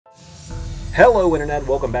Hello Internet,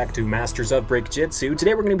 welcome back to Masters of Breakjitsu.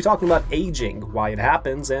 Today we're going to be talking about aging, why it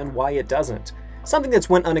happens and why it doesn't. Something that's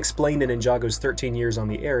went unexplained in Ninjago's 13 years on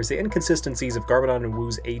the air is the inconsistencies of Garmadon and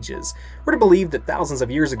Wu's ages. We're to believe that thousands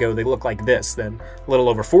of years ago they look like this, then a little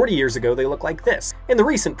over 40 years ago they look like this. In the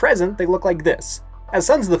recent present they look like this. As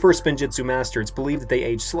sons of the first Spinjitzu master, it's believed that they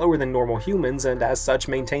age slower than normal humans and as such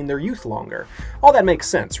maintain their youth longer. All that makes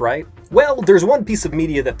sense, right? Well, there's one piece of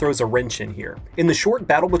media that throws a wrench in here. In the short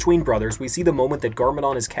battle between brothers, we see the moment that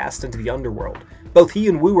Garmadon is cast into the underworld. Both he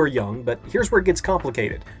and Wu are young, but here's where it gets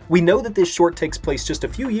complicated. We know that this short takes place just a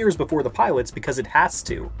few years before the pilots because it has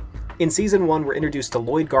to. In Season 1, we're introduced to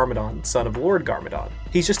Lloyd Garmadon, son of Lord Garmadon.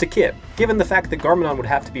 He's just a kid. Given the fact that Garmadon would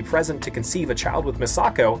have to be present to conceive a child with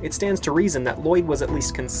Misako, it stands to reason that Lloyd was at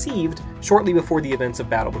least conceived shortly before the events of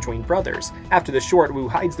battle between brothers. After the short, Wu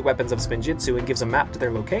hides the weapons of Spinjitzu and gives a map to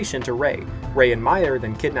their location to Rei. Rei and Maya are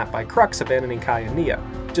then kidnapped by Crux, abandoning Kai and Nia.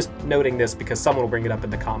 Just noting this because someone will bring it up in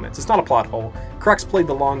the comments. It's not a plot hole. Crux played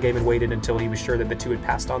the long game and waited until he was sure that the two had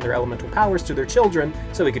passed on their elemental powers to their children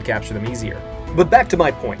so he could capture them easier. But back to my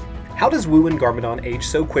point. How does Wu and Garmadon age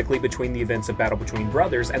so quickly between the events of battle between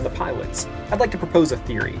brothers and the pilots? I'd like to propose a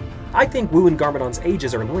theory. I think Wu and Garmadon's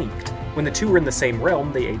ages are linked. When the two are in the same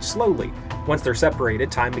realm, they age slowly. Once they're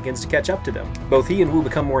separated, time begins to catch up to them. Both he and Wu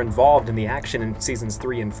become more involved in the action in seasons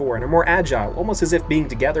 3 and 4 and are more agile, almost as if being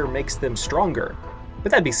together makes them stronger. But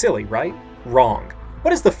that'd be silly, right? Wrong.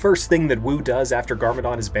 What is the first thing that Wu does after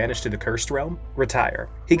Garmadon is banished to the Cursed Realm? Retire.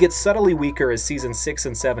 He gets subtly weaker as Seasons 6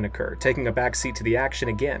 and 7 occur, taking a backseat to the action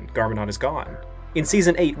again. Garmadon is gone. In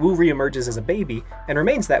Season 8, Wu re-emerges as a baby, and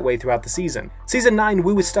remains that way throughout the season. Season 9,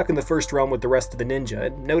 Wu is stuck in the First Realm with the rest of the ninja,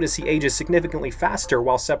 and notice he ages significantly faster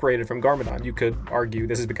while separated from Garmadon. You could argue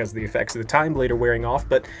this is because of the effects of the Time Blade are wearing off,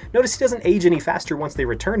 but notice he doesn't age any faster once they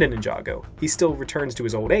return to Ninjago. He still returns to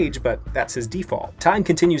his old age, but that's his default. Time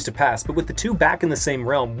continues to pass, but with the two back in the same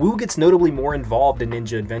realm, Wu gets notably more involved in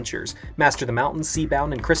ninja adventures. Master the Mountains,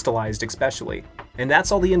 Seabound, and Crystallized especially. And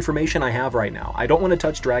that's all the information I have right now. I don't want to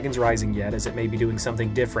touch Dragon's Rising yet, as it may be doing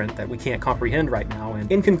something different that we can't comprehend right now,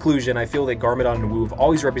 and in conclusion, I feel that Garmadon and Wu have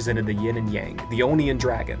always represented the yin and yang, the Oni and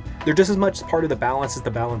Dragon. They're just as much part of the balance as the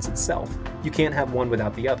balance itself. You can't have one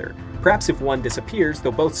without the other. Perhaps if one disappears,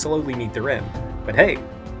 they'll both slowly meet their end. But hey,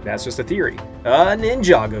 that's just a theory. A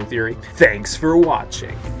Ninjago theory. Thanks for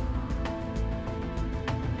watching.